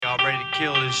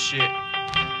kill this shit.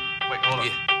 Wait, hold on.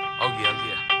 Yeah. Oh, yeah.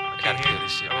 I gotta kill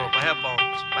this shit, man. My headphones.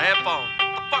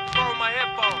 What the fuck's wrong with my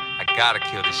headphones? I gotta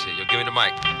kill this shit. Yo, give me the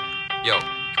mic. Yo.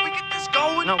 Can we get this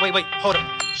going? No, wait, hold up.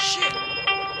 Shit.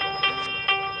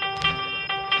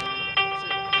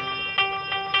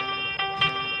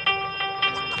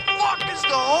 What the fuck is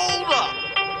the holdup?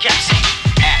 Catchy,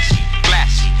 ashy,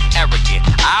 flashy, arrogant.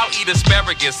 I'll eat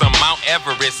asparagus on Mount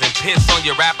Everest and piss on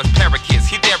your rapper's parakeets.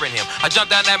 He daring him. I jump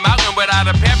down that mountain without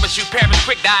a parachute. Parents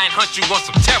quick die and hunt you on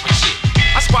some terror shit.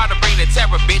 I squad to bring the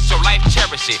terror, bitch, your life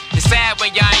cherish it. It's sad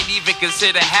when y'all ain't even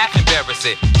consider half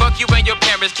embarrassing. Fuck you and your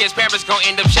parents, kids' parents gon'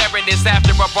 end up sharing this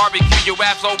after a barbecue. Your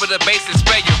raps over the base and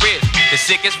spray your wrist. The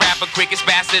sickest rapper, quickest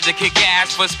bastard to kick your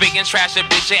ass for speaking trash a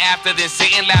bitch after. Then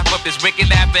sit and laugh up this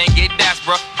wicked laughter and get dash,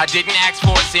 bro. I didn't ask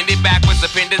for it, send it backwards. A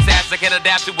pin disaster can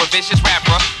adapt to a vicious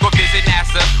rapper. Go visit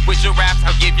NASA with your raps,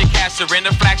 I'll give you caster in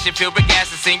a flagship filled with gas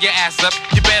and send your ass up.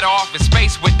 You better off in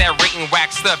space with that written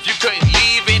wax stuff. You couldn't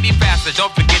leave any faster.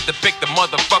 Don't forget to pick the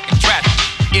motherfucking trap.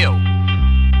 Ew.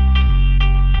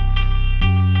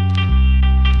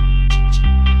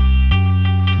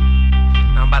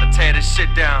 Now I'm about to tear this shit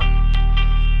down.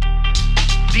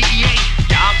 D.E.A.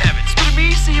 Yeah, I'm having spit me,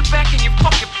 see you back in your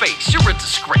fucking face. You're a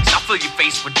disgrace. I fill your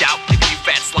face with doubt. If you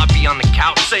fat sloppy on the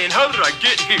couch saying, how did I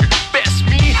get here? Best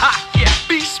me, ha, yeah,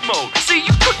 beast mode. See,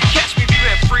 you couldn't catch me if you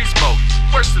had freeze mode.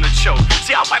 Worse than a choke.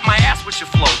 See, I'll wipe my ass with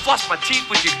your flow. Floss my teeth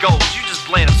with your gold. You just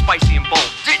bland and spicy and bold.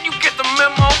 Didn't you get the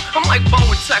memo? I'm like Bo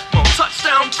and Tecmo.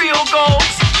 Touchdown field goals.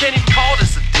 Can't even call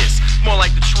this a diss. More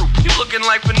like the truth. You looking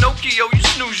like Pinocchio. You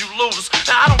snooze, you lose.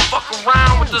 Now, I don't fuck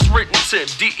around with this written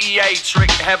tip. D.E.A. trick,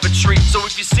 have a treat. So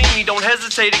if you see me, don't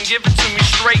hesitate and give it to me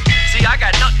straight. See, I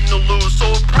got nothing to lose.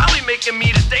 So it's probably making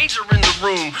me the danger in the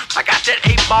room. I got that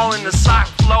 8-ball in the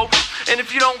sock flow. And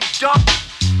if you don't duck,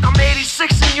 I'm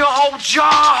 86 in your whole jaw,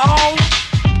 ho.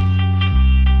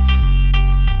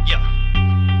 Yeah.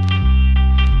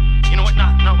 You know what?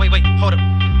 No, wait, hold up.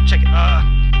 Check it.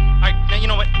 Alright, now you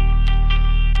know what?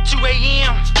 2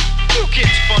 a.m. You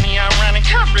kids funny, ironic,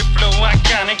 hybrid flow,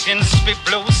 iconic, then spit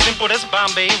flow, simple, that's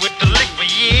Bombay with the liquid,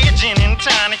 yeah, gin and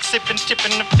tonic, sipping,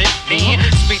 tipping the 15,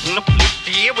 spitting the flip,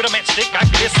 yeah, with a matchstick, I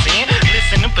glisten,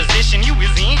 listen the position you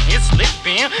is in, it's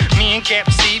slipping, me and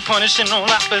Cap C punishing all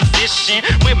opposition,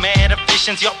 we're mad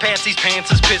efficient, y'all pass these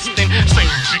pants is piston, same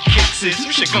kicks,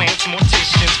 you should glance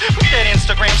morticians, with that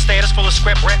Instagram status full of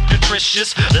scrap rap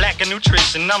nutritious, lack of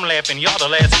nutrition, I'm laughing, y'all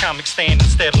the last comic standing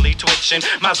steadily twitching,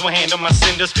 might as well handle my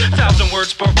cinders, 1,000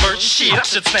 words per verse, shit, I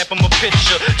should snap him a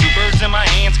picture. 2 birds in my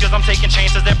hands, cause I'm taking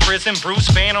chances at prison. Bruce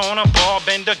fan on a ball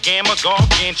bender, gamma,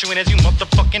 gargantuan as you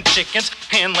motherfucking chickens,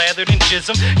 hand lathered in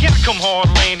jism. Yeah, I come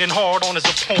hard, landing hard on his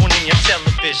opponent in your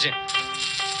television.